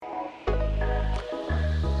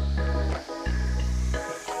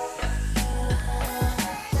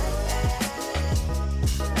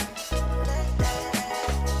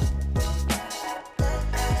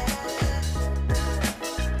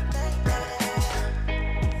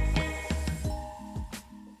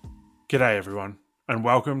G'day everyone, and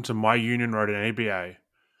welcome to My Union Road and EBA.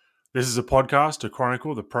 This is a podcast to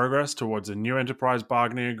chronicle the progress towards a new enterprise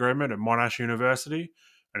bargaining agreement at Monash University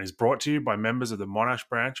and is brought to you by members of the Monash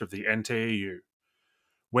branch of the NTEU.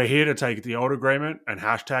 We're here to take the old agreement and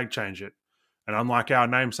 #change it, and unlike our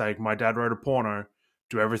namesake, My Dad Wrote a Porno,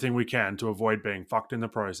 do everything we can to avoid being fucked in the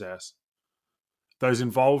process. Those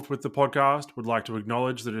involved with the podcast would like to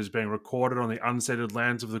acknowledge that it is being recorded on the unceded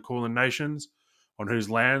lands of the Kulin Nations, on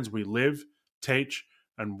whose lands we live, teach,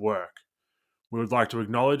 and work. We would like to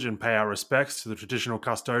acknowledge and pay our respects to the traditional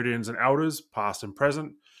custodians and elders, past and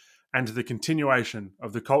present, and to the continuation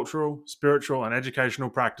of the cultural, spiritual, and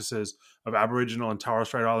educational practices of Aboriginal and Torres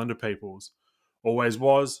Strait Islander peoples. Always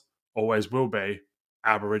was, always will be,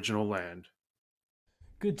 Aboriginal land.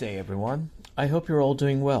 Good day, everyone. I hope you're all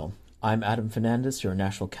doing well. I'm Adam Fernandez, your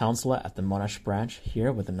National Councillor at the Monash branch,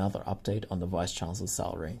 here with another update on the Vice-Chancellor's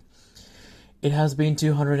salary. It has been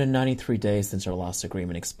 293 days since our last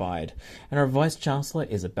agreement expired, and our Vice-Chancellor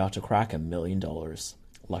is about to crack $1 million.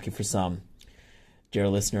 Lucky for some. Dear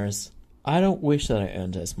listeners, I don't wish that I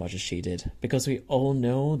earned as much as she did, because we all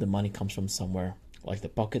know the money comes from somewhere, like the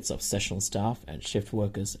pockets of sessional staff and shift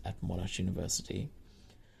workers at Monash University.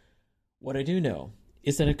 What I do know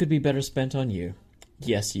is that it could be better spent on you.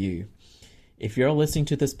 Yes, you. If you're listening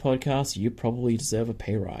to this podcast, you probably deserve a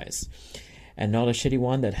pay rise. And not a shitty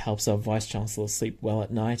one that helps our Vice-Chancellor sleep well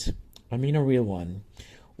at night. I mean a real one.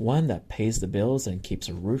 One that pays the bills and keeps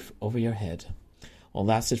a roof over your head. Well,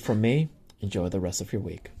 that's it from me. Enjoy the rest of your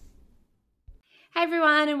week. Hey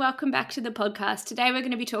everyone, and welcome back to the podcast. Today we're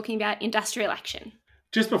going to be talking about industrial action.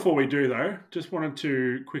 Just before we do though, just wanted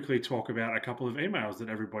to quickly talk about a couple of emails that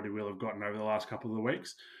everybody will have gotten over the last couple of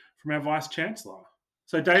weeks from our Vice-Chancellor.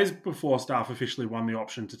 So days before staff officially won the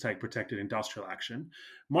option to take protected industrial action,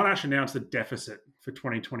 Monash announced a deficit for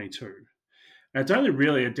 2022. Now, it's only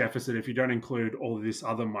really a deficit if you don't include all of this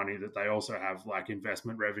other money that they also have, like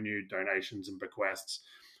investment revenue, donations and bequests,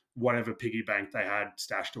 whatever piggy bank they had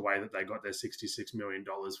stashed away that they got their $66 million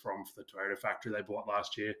from for the Toyota factory they bought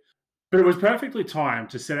last year. But it was perfectly timed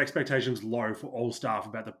to set expectations low for all staff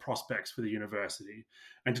about the prospects for the university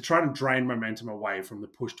and to try to drain momentum away from the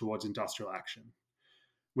push towards industrial action.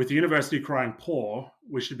 With the university crying poor,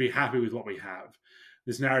 we should be happy with what we have.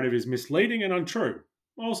 This narrative is misleading and untrue,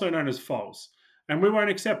 also known as false, and we won't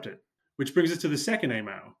accept it. Which brings us to the second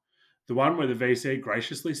email, the one where the VC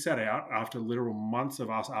graciously set out, after literal months of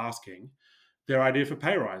us asking, their idea for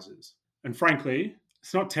pay rises. And frankly,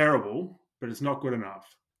 it's not terrible, but it's not good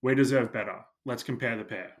enough. We deserve better. Let's compare the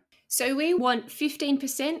pair. So we want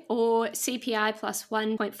 15% or CPI plus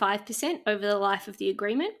 1.5% over the life of the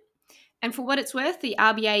agreement. And for what it's worth, the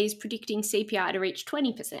RBA is predicting CPI to reach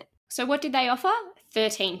 20%. So what did they offer?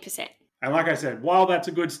 13%. And like I said, while that's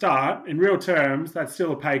a good start, in real terms, that's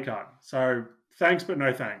still a pay cut. So thanks, but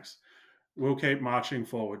no thanks. We'll keep marching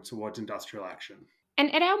forward towards industrial action.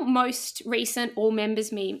 And at our most recent all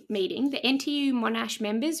members meeting, the NTU Monash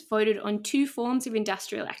members voted on two forms of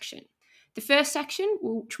industrial action. The first action,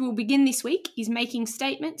 which will begin this week, is making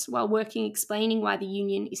statements while working explaining why the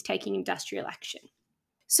union is taking industrial action.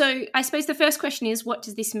 So I suppose the first question is, what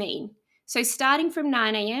does this mean? So starting from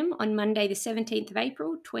 9 a.m. on Monday the 17th of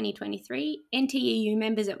April 2023, NTEU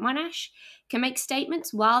members at Monash can make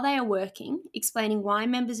statements while they are working, explaining why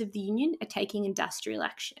members of the union are taking industrial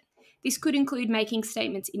action. This could include making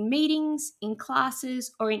statements in meetings, in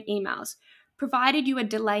classes, or in emails, provided you are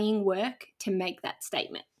delaying work to make that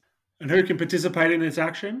statement. And who can participate in this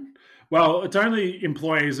action? Well, it's only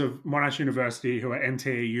employees of Monash University who are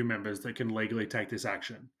NTEU members that can legally take this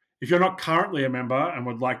action. If you're not currently a member and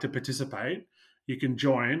would like to participate, you can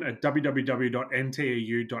join at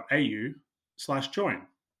www.nteu.au/join.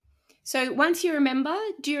 So once you're a member,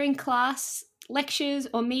 during class, lectures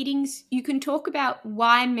or meetings, you can talk about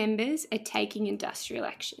why members are taking industrial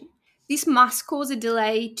action. This must cause a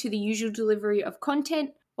delay to the usual delivery of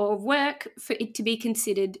content or work for it to be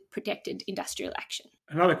considered protected industrial action.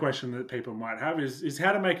 Another question that people might have is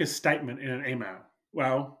how to make a statement in an email.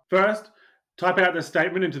 Well, first, type out the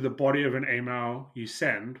statement into the body of an email you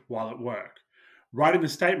send while at work. Writing the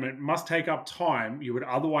statement must take up time you would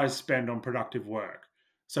otherwise spend on productive work,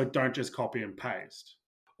 so don't just copy and paste.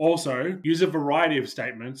 Also, use a variety of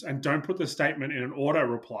statements and don't put the statement in an auto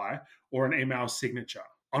reply or an email signature.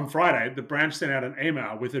 On Friday, the branch sent out an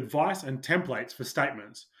email with advice and templates for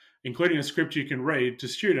statements, including a script you can read to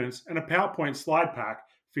students and a PowerPoint slide pack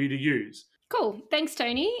for you to use. Cool. Thanks,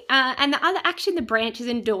 Tony. And the other action the branch has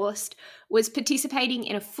endorsed was participating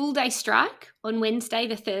in a full-day strike on Wednesday,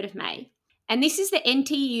 the 3rd of May. And this is the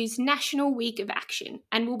NTU's National Week of Action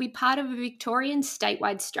and will be part of a Victorian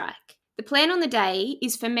statewide strike. The plan on the day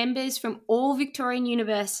is for members from all Victorian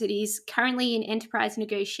universities currently in enterprise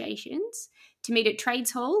negotiations to meet at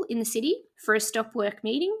Trades Hall in the city for a stop work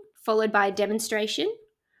meeting, followed by a demonstration.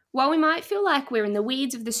 While we might feel like we're in the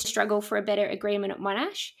weeds of the struggle for a better agreement at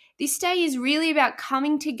Monash, this day is really about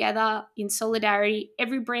coming together in solidarity.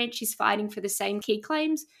 Every branch is fighting for the same key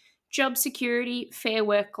claims: job security, fair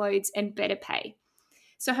workloads, and better pay.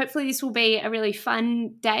 So hopefully this will be a really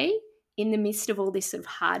fun day in the midst of all this sort of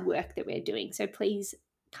hard work that we're doing. So please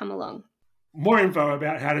come along. More info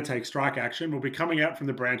about how to take strike action will be coming out from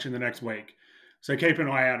the branch in the next week. So keep an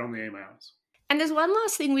eye out on the emails. And there's one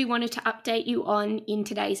last thing we wanted to update you on in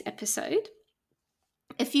today's episode.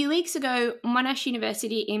 A few weeks ago, Monash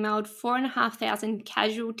University emailed 4,500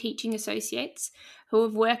 casual teaching associates who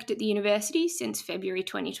have worked at the university since February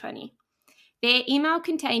 2020. Their email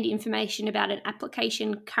contained information about an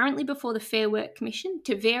application currently before the Fair Work Commission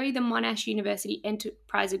to vary the Monash University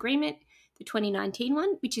Enterprise Agreement, the 2019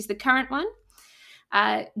 one, which is the current one,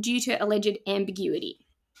 due to alleged ambiguity.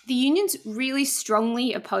 The union's really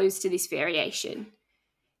strongly opposed to this variation.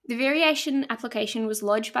 The variation application was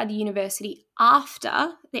lodged by the university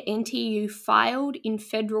after the NTU filed in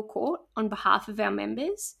federal court on behalf of our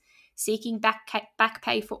members, seeking back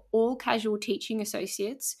pay for all casual teaching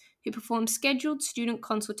associates who performed scheduled student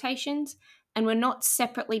consultations and were not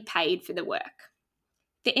separately paid for the work.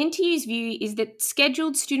 The NTU's view is that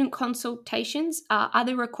scheduled student consultations are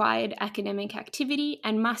other required academic activity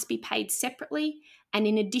and must be paid separately and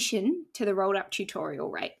in addition to the rolled up tutorial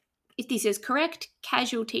rate. If this is correct,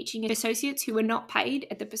 casual teaching associates who are not paid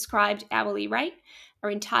at the prescribed hourly rate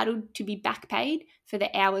are entitled to be back paid for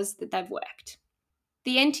the hours that they've worked.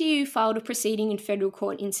 The NTU filed a proceeding in federal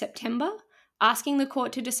court in September, asking the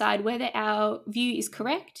court to decide whether our view is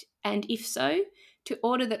correct, and if so, to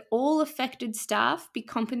order that all affected staff be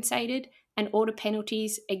compensated and order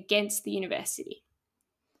penalties against the university.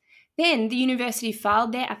 Then the university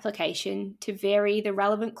filed their application to vary the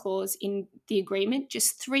relevant clause in the agreement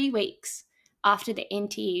just 3 weeks after the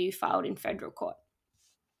NTU filed in federal court.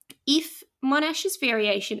 If Monash's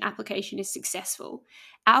variation application is successful,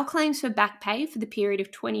 our claims for back pay for the period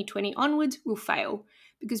of 2020 onwards will fail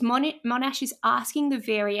because Monash is asking the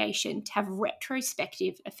variation to have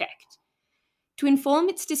retrospective effect. To inform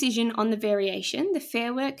its decision on the variation, the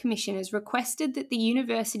Fair Work Commission has requested that the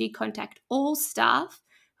university contact all staff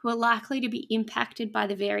who are likely to be impacted by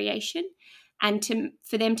the variation and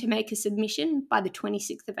for them to make a submission by the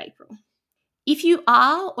 26th of April. If you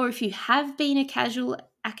are or if you have been a casual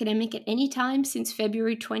academic at any time since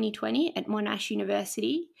February 2020 at Monash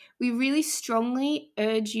University, we really strongly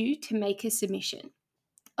urge you to make a submission.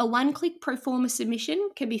 A one-click pro forma submission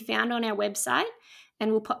can be found on our website, and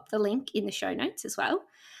we'll pop the link in the show notes as well.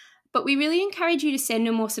 But we really encourage you to send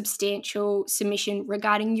a more substantial submission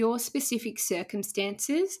regarding your specific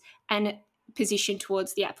circumstances and position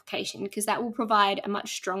towards the application, because that will provide a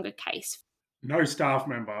much stronger case. No staff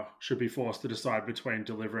member should be forced to decide between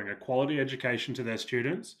delivering a quality education to their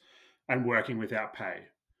students and working without pay.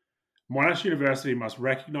 Monash University must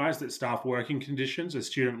recognise that staff working conditions are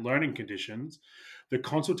student learning conditions, that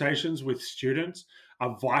consultations with students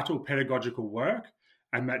are vital pedagogical work,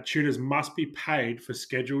 and that tutors must be paid for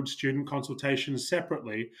scheduled student consultations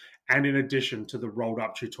separately and in addition to the rolled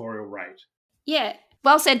up tutorial rate. Yeah,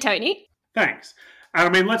 well said, Tony. Thanks. And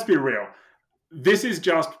I mean, let's be real. This is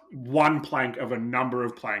just one plank of a number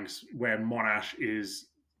of planks where Monash is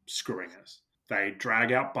screwing us. They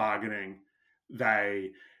drag out bargaining.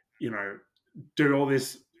 They, do all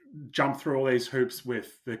this, jump through all these hoops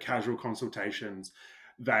with the casual consultations.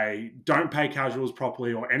 They don't pay casuals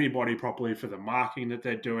properly or anybody properly for the marking that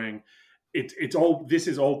they're doing. This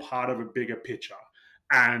is all part of a bigger picture.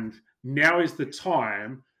 And now is the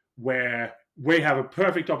time where we have a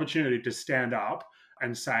perfect opportunity to stand up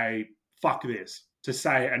and say, fuck this, to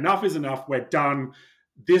say enough is enough, we're done,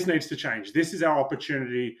 this needs to change. This is our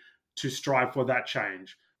opportunity to strive for that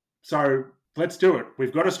change. So let's do it.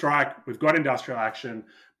 We've got a strike, we've got industrial action,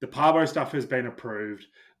 the Parvo stuff has been approved,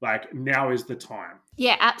 now is the time.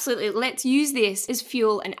 Yeah, absolutely. Let's use this as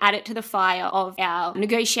fuel and add it to the fire of our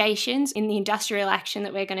negotiations in the industrial action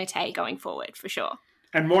that we're going to take going forward, for sure.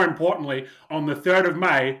 And more importantly, on the 3rd of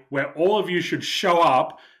May, where all of you should show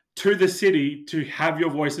up to the city to have your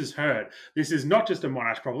voices heard. This is not just a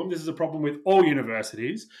Monash problem. This is a problem with all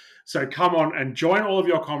universities. So come on and join all of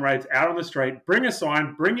your comrades out on the street. Bring a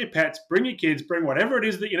sign, bring your pets, bring your kids, bring whatever it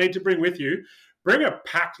is that you need to bring with you. Bring a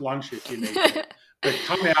packed lunch if you need to. But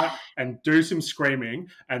come out and do some screaming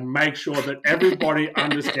and make sure that everybody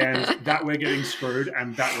understands that we're getting screwed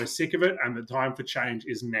and that we're sick of it and the time for change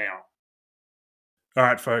is now. All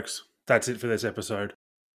right, folks, that's it for this episode.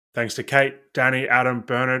 Thanks to Kate, Danny, Adam,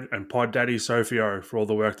 Bernard, and Pod Daddy Sophio for all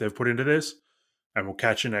the work they've put into this, and we'll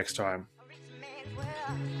catch you next time.